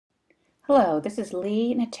Hello, this is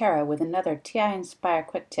Lee Natera with another TI-NSpire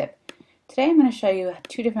quick tip. Today I'm going to show you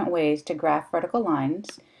two different ways to graph vertical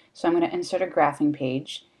lines. So I'm going to insert a graphing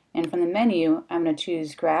page, and from the menu I'm going to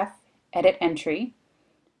choose Graph, Edit Entry,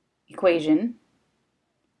 Equation,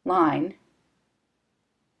 Line,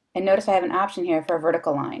 and notice I have an option here for a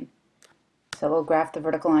vertical line. So we'll graph the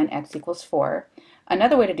vertical line x equals 4.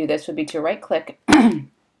 Another way to do this would be to right click,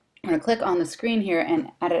 I'm going to click on the screen here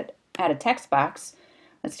and add a text box.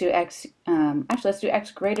 Let's do x, let's do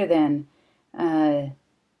x greater than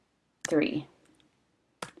 3.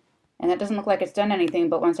 And that doesn't look like it's done anything,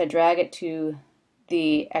 but once I drag it to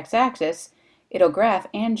the x-axis, it'll graph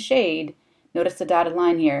and shade, notice the dotted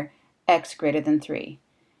line here, x greater than 3.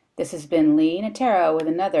 This has been Lee Natera with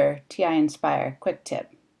another TI-NSpire quick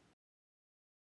tip.